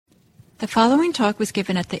The following talk was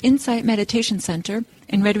given at the Insight Meditation Center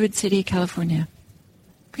in Redwood City, California.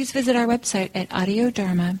 Please visit our website at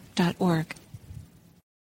audiodharma.org.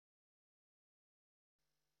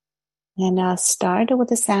 And I'll start with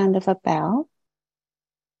the sound of a bell.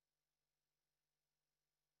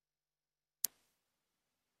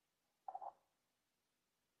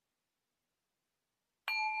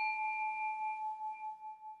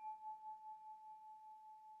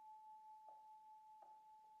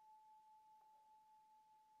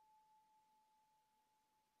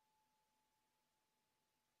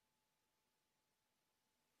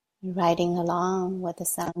 Riding along with the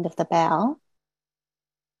sound of the bell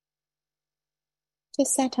to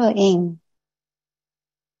settle in,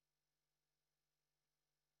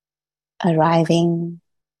 arriving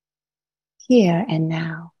here and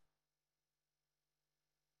now.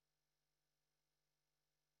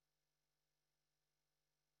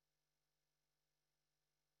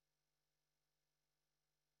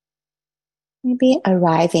 Maybe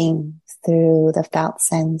arriving through the felt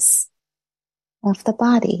sense of the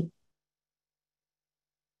body.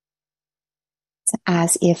 It's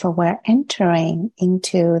as if we're entering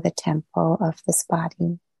into the temple of this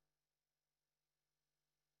body.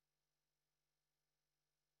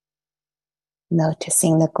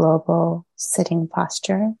 Noticing the global sitting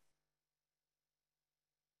posture,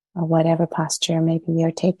 or whatever posture maybe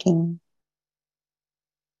you're taking.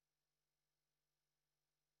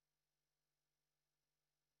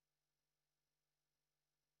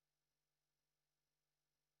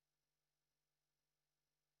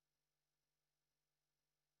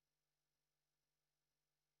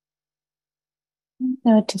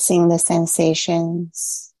 Noticing the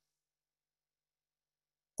sensations,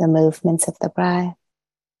 the movements of the breath.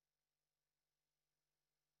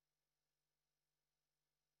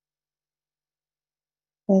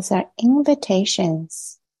 Those are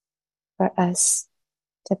invitations for us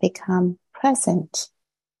to become present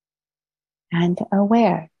and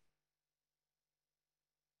aware.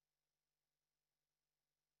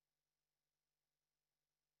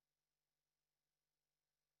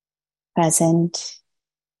 Present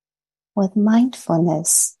with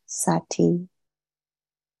mindfulness, sati,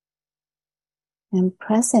 and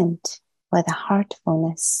present with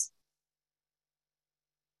heartfulness.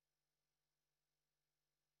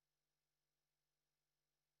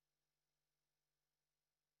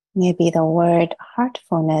 Maybe the word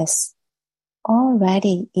heartfulness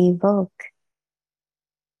already evoke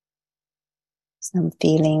some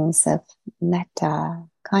feelings of metta,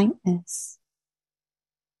 kindness.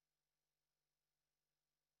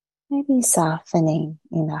 Maybe softening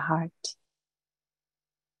in the heart.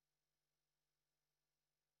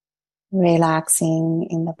 Relaxing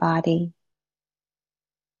in the body.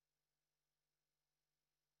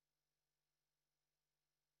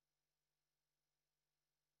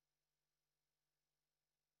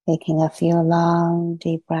 Taking a few long,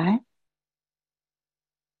 deep breaths.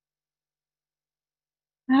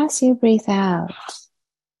 As you breathe out,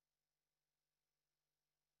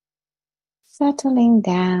 settling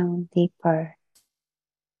down deeper.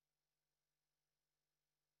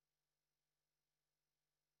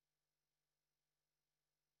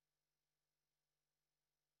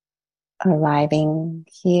 Arriving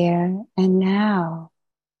here and now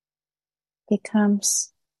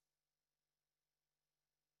becomes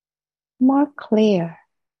more clear,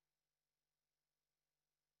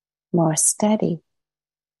 more steady.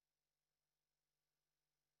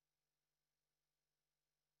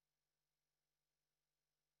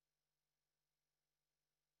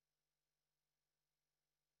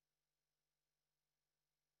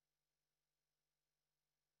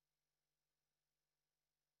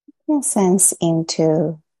 You sense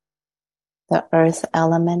into the earth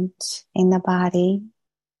element in the body,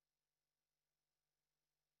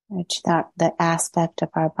 which the aspect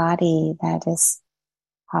of our body that is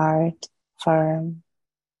hard, firm,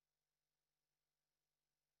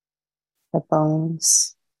 the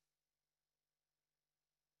bones,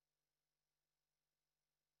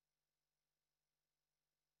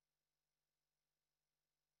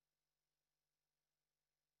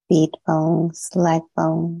 feet bones, leg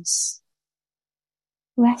bones,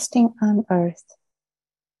 resting on earth.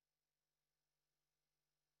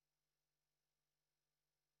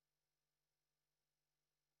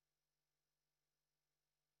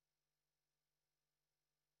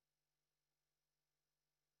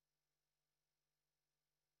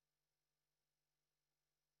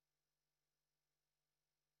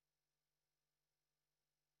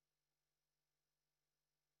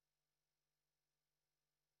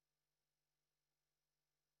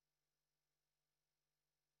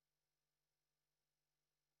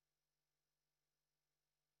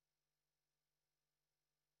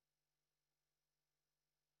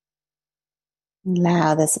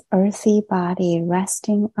 Allow this earthy body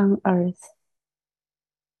resting on earth.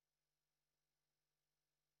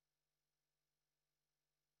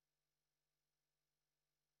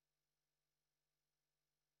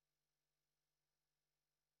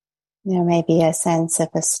 There may be a sense of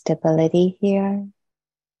a stability here,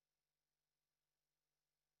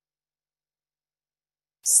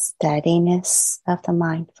 steadiness of the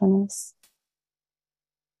mindfulness,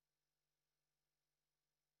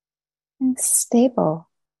 and stable.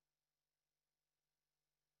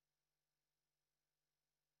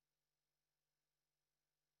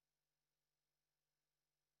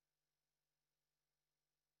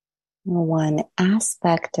 One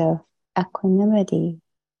aspect of equanimity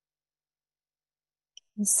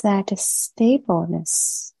is that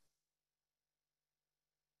stableness.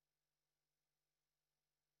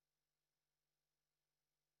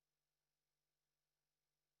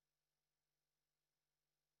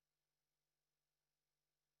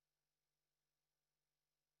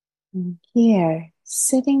 And here,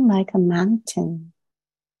 sitting like a mountain,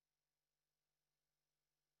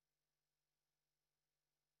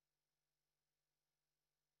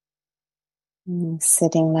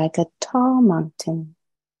 sitting like a tall mountain,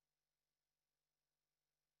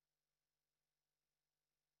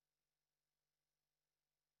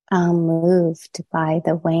 unmoved by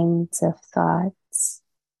the winds of thoughts,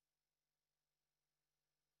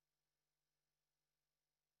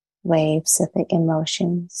 waves of the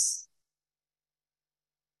emotions,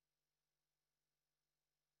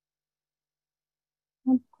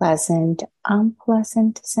 pleasant,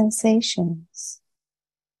 unpleasant sensations.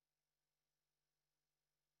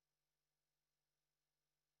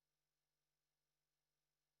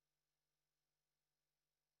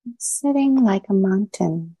 Sitting like a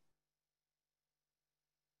mountain.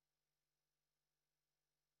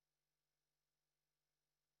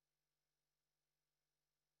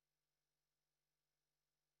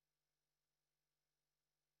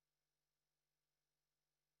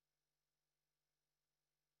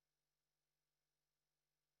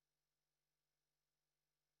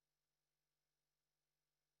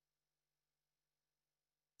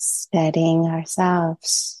 Steadying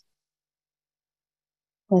ourselves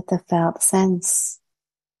with the felt sense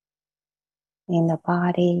in the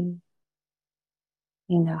body,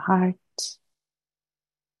 in the heart.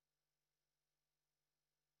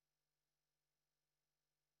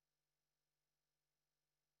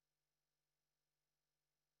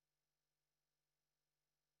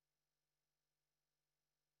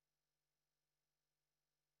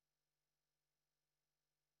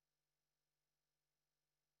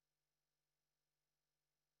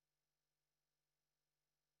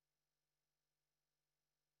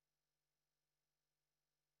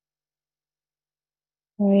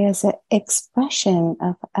 There is an expression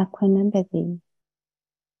of equanimity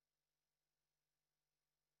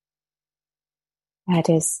that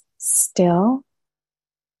is still,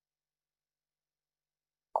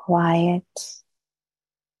 quiet,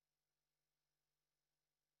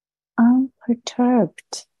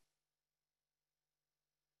 unperturbed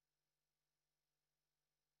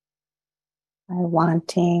by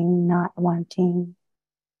wanting, not wanting,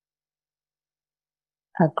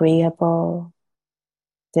 agreeable,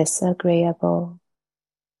 disagreeable.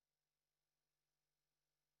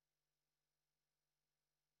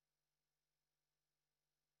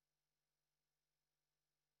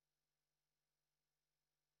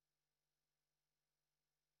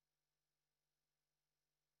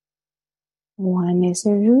 One is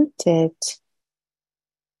rooted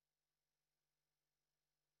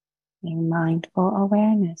in mindful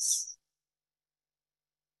awareness.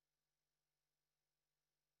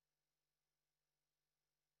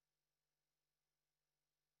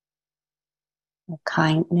 The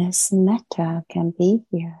kindness, metta can be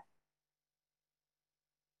here.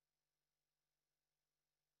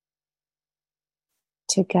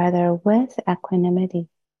 Together with equanimity.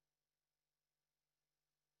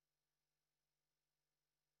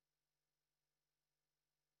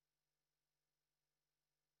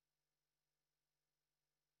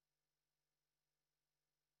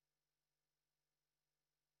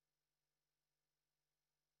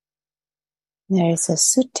 There is a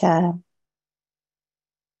sutta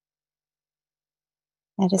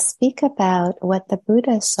that speaks about what the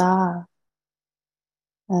Buddha saw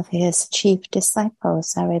of his chief disciple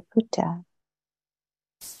Sariputta,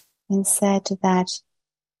 and said that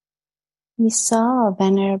he saw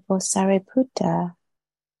Venerable Sariputta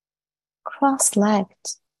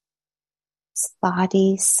cross-legged, his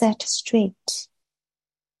body set straight,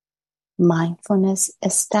 mindfulness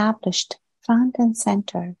established front and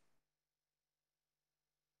center.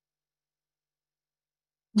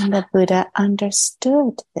 And the Buddha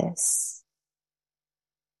understood this,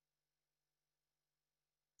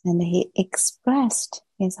 and he expressed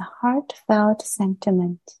his heartfelt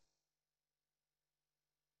sentiment.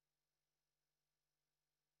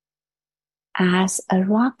 As a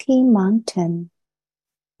rocky mountain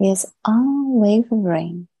is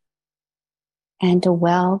unwavering and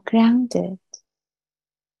well grounded,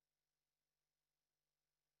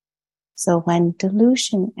 so when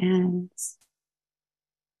delusion ends,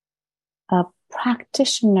 a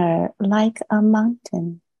practitioner like a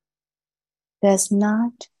mountain does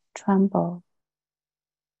not tremble.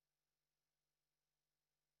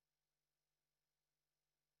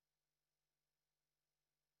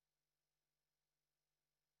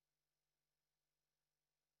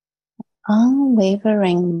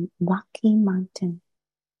 Unwavering rocky mountain.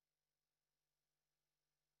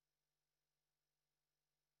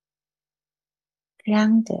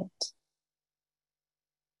 Grounded,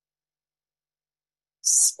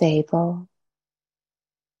 stable,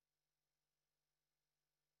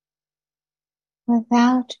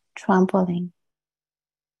 without trembling.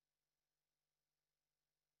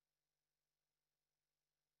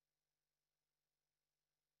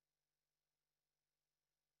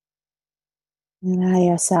 Allow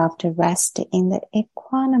yourself to rest in the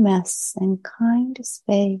equanimous and kind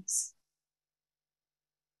space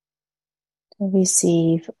to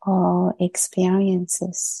receive all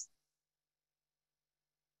experiences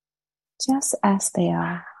just as they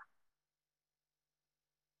are.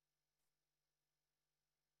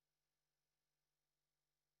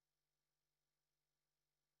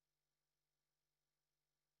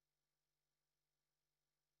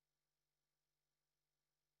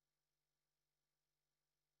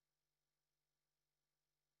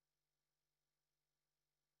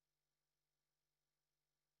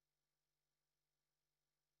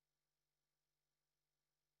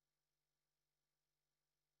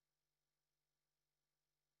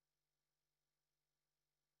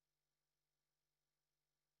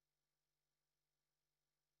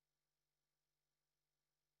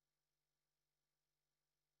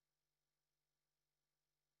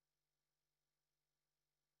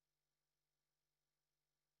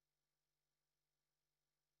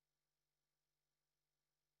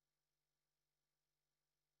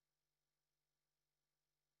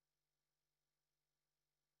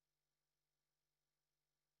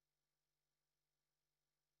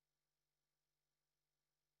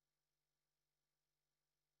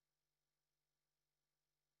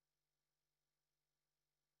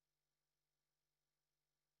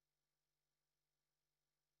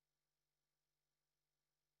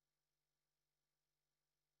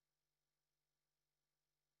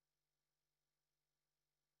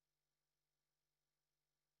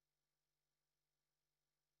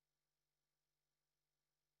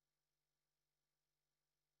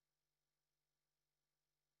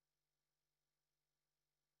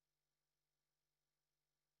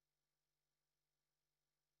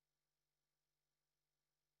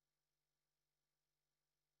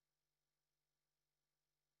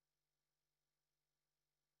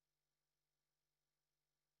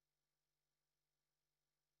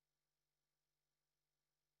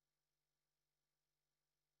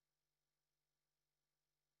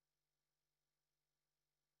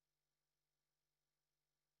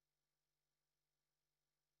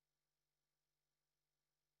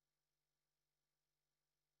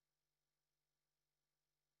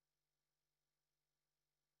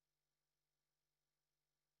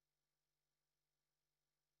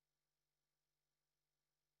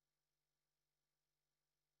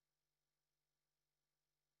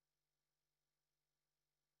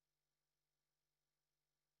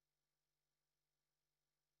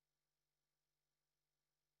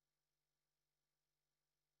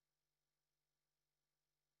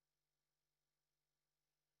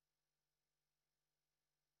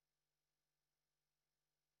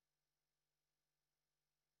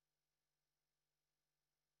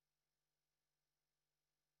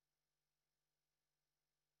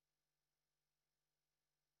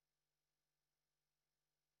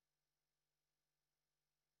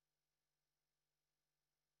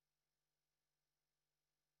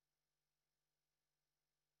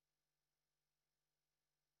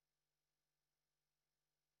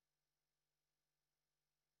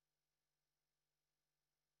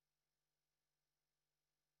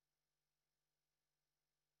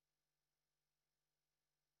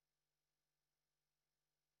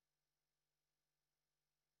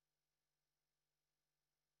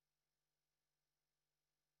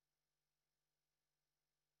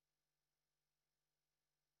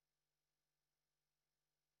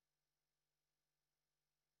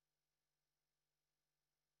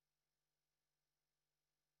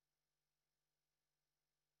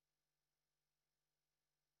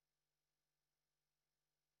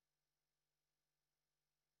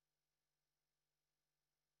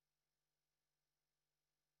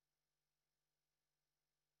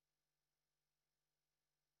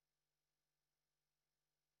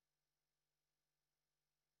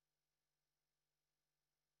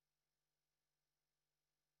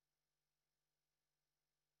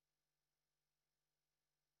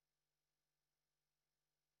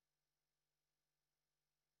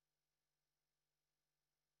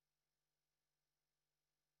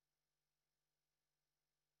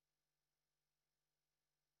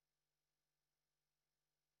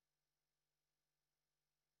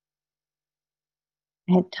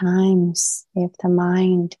 At times, if the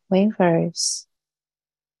mind wavers,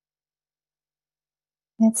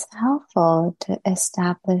 it's helpful to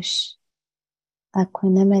establish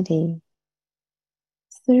equanimity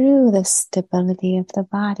through the stability of the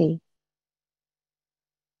body.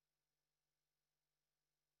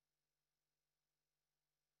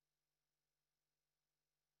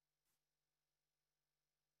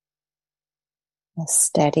 The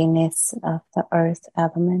steadiness of the earth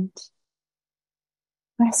element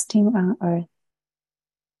resting on earth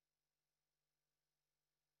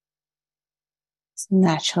is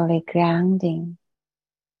naturally grounding,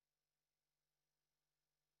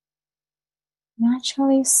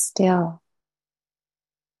 naturally still.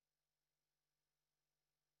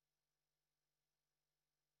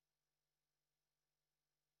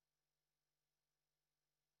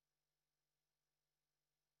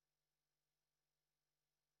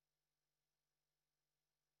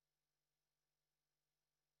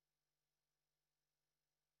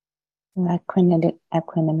 The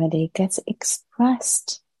equanimity gets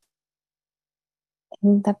expressed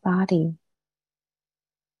in the body.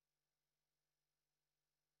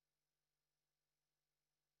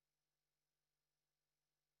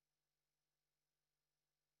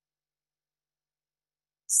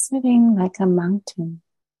 Sitting like a mountain,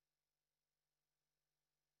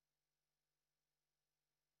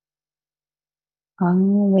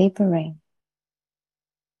 unwavering,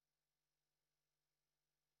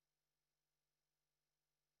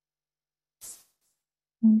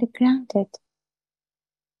 and grounded.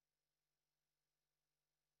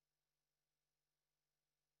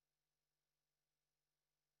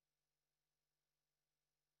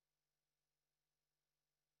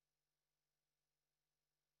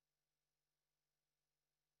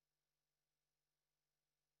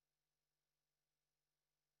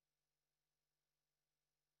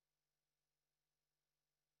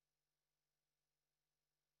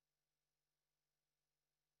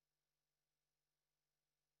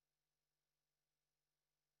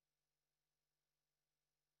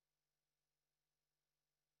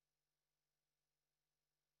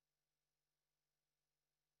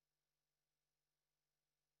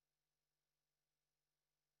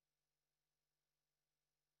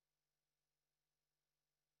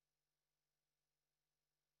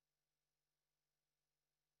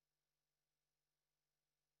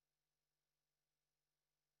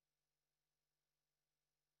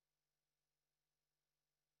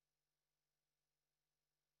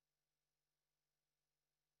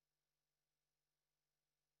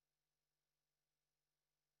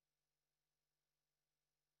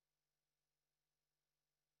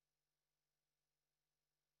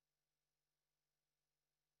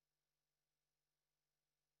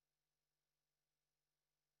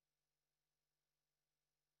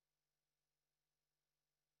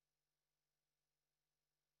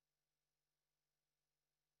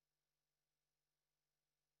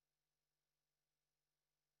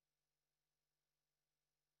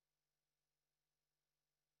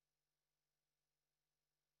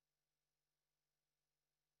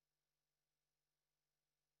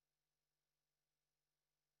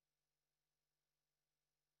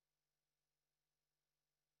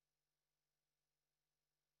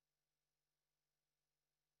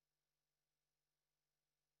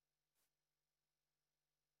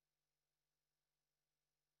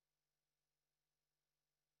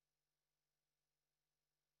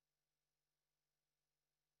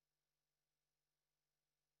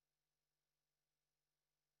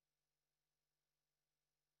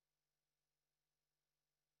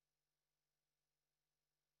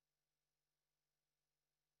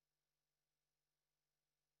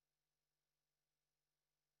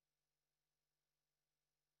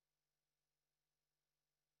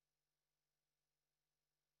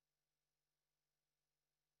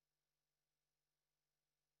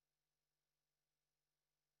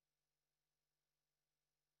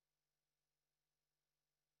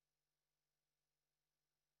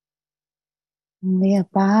 We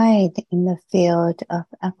abide in the field of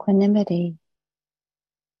equanimity,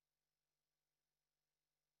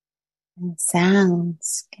 and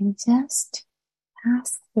sounds can just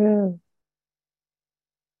pass through.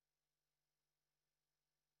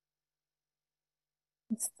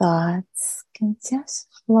 Thoughts can just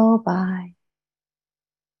flow by.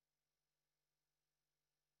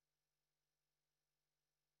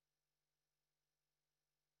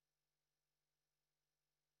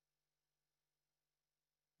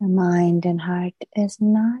 The mind and heart is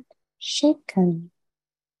not shaken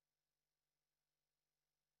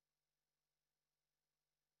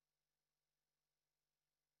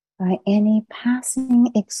by any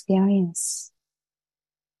passing experience.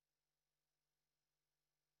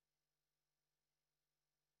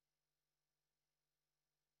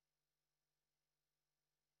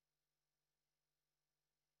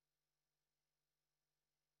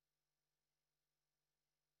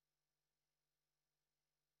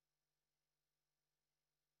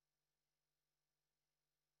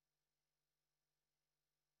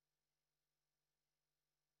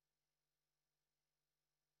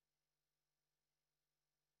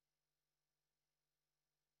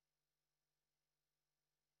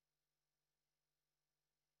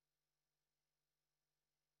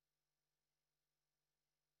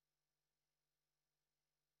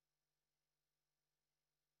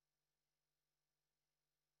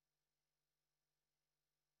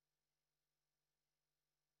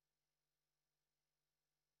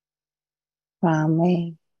 From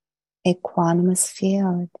a equanimous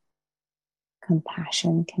field,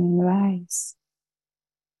 compassion can arise,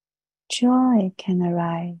 joy can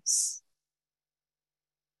arise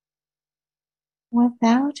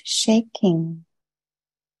without shaking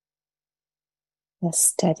the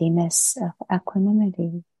steadiness of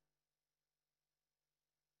equanimity.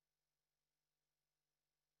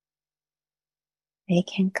 They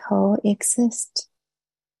can coexist.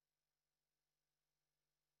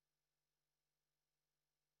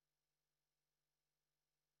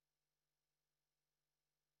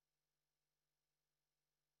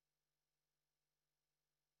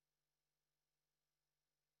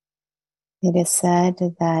 It is said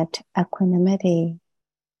that equanimity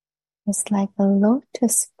is like the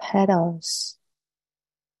lotus petals.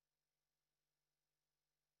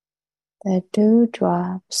 The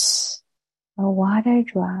dewdrops, the water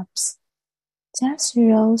drops just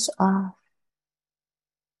roll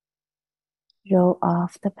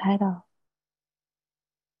off the petal.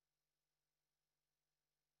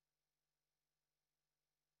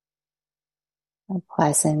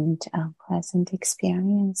 Pleasant, unpleasant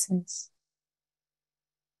experiences.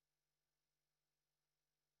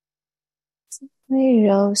 Simply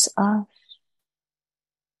rolls off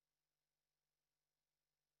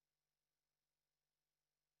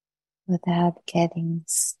without getting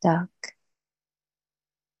stuck.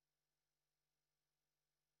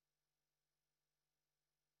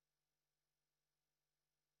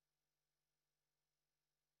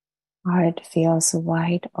 Heart feels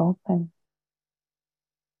wide open,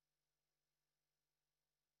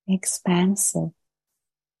 expansive.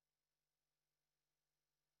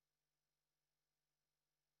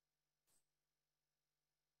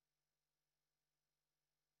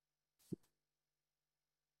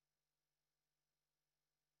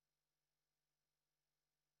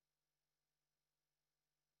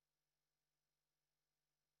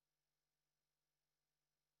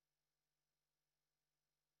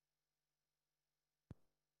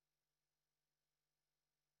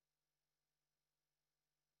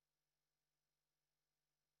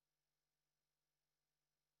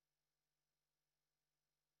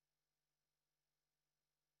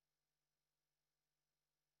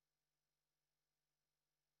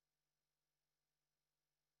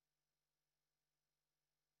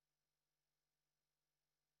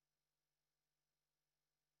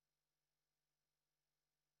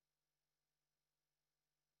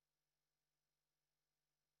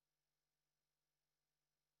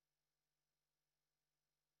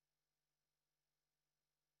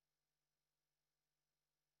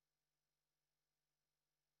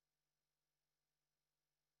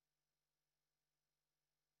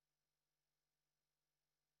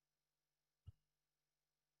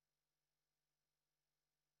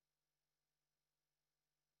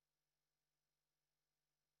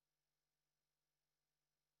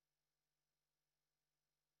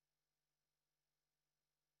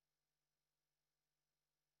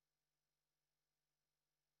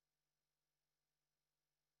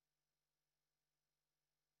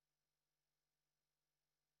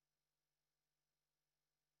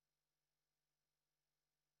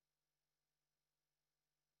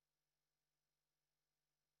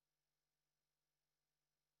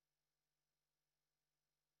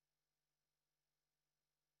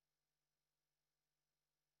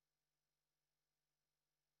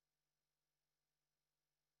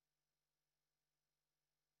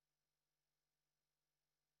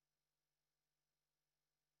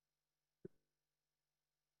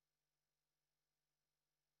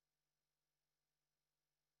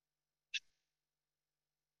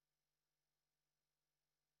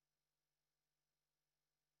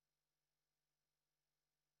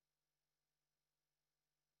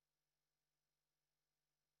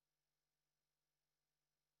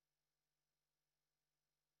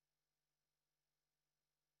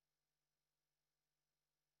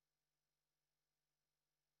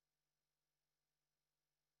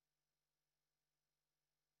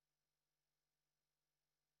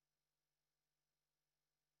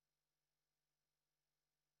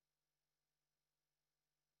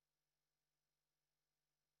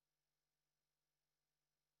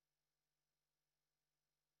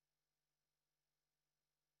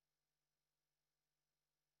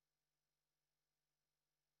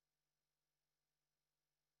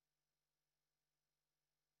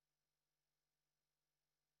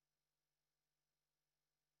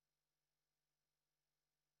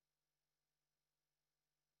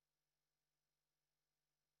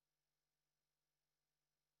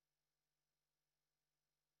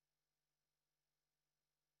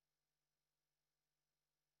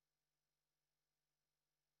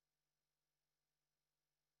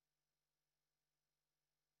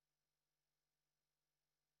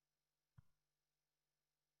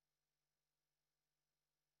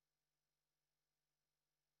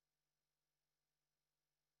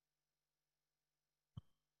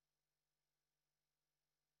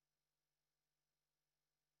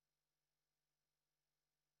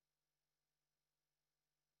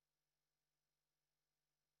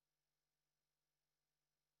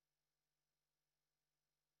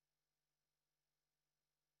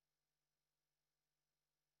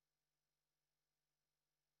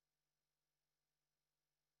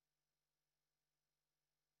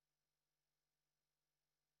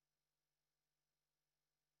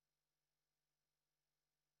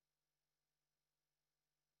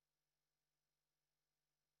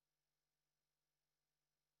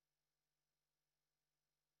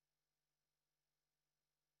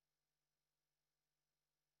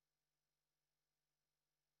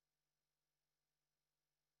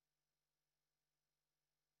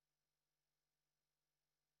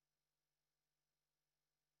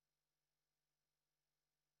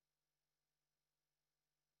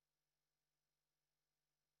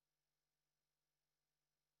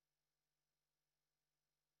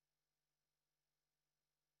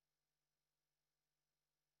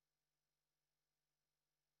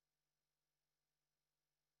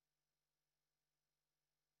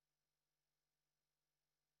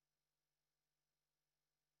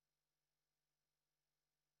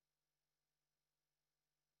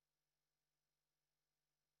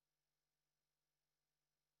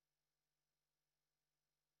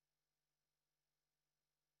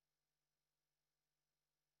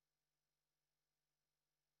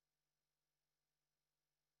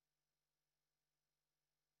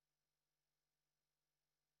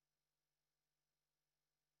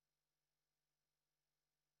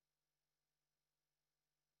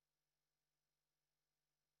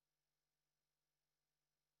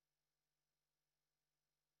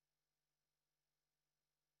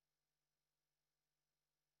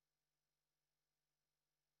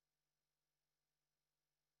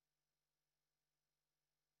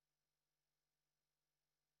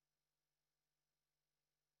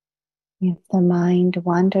 If the mind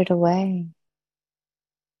wandered away,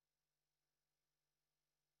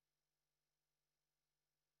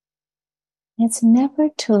 it's never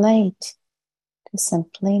too late to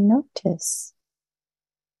simply notice.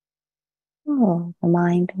 Oh, the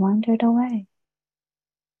mind wandered away.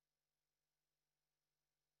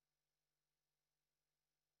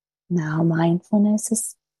 Now mindfulness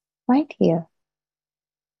is right here.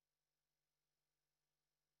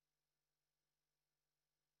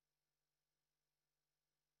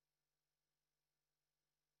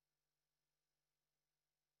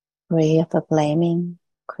 Free of the blaming,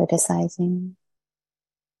 criticizing.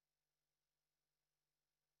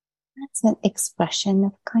 That's an expression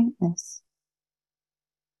of kindness.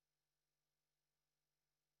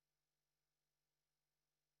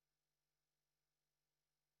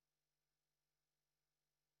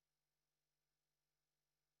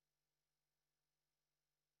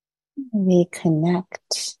 We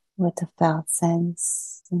connect with the felt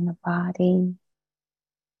sense in the body,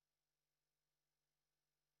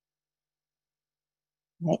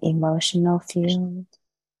 the emotional field.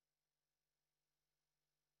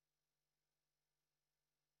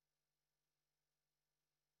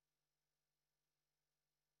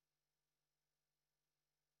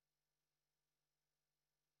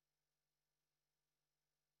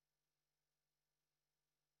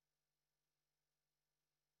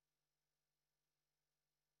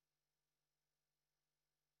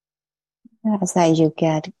 As that you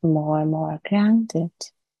get more and more grounded,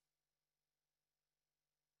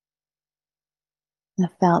 the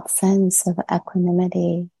felt sense of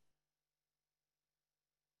equanimity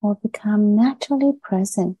will become naturally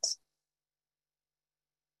present.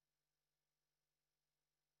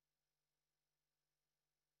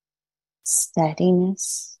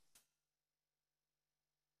 Steadiness,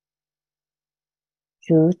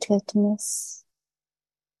 rootedness,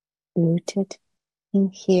 rooted in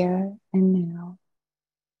here and now.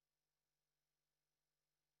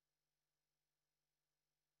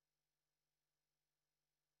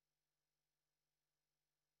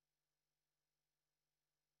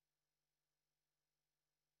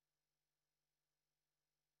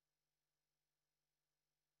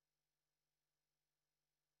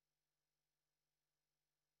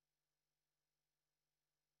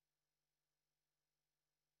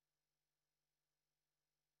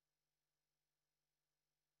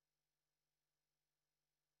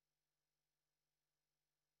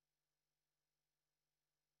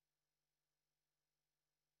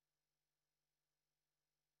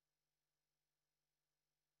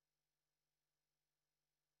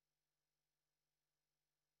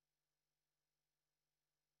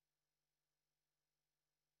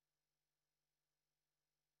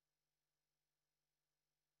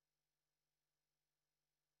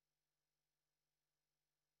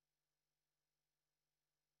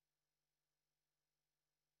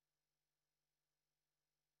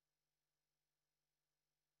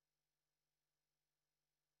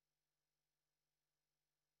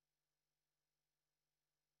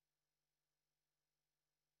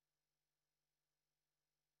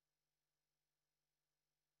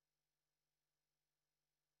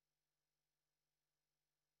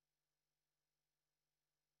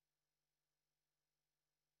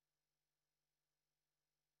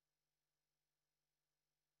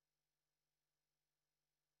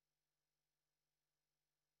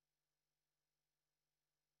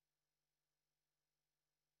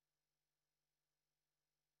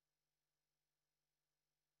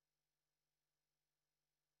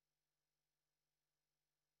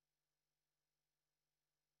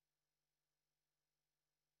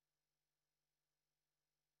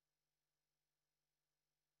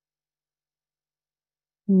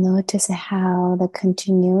 Notice how the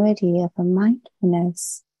continuity of a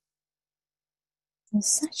mindfulness is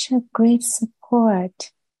such a great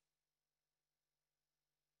support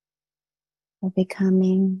for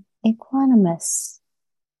becoming equanimous.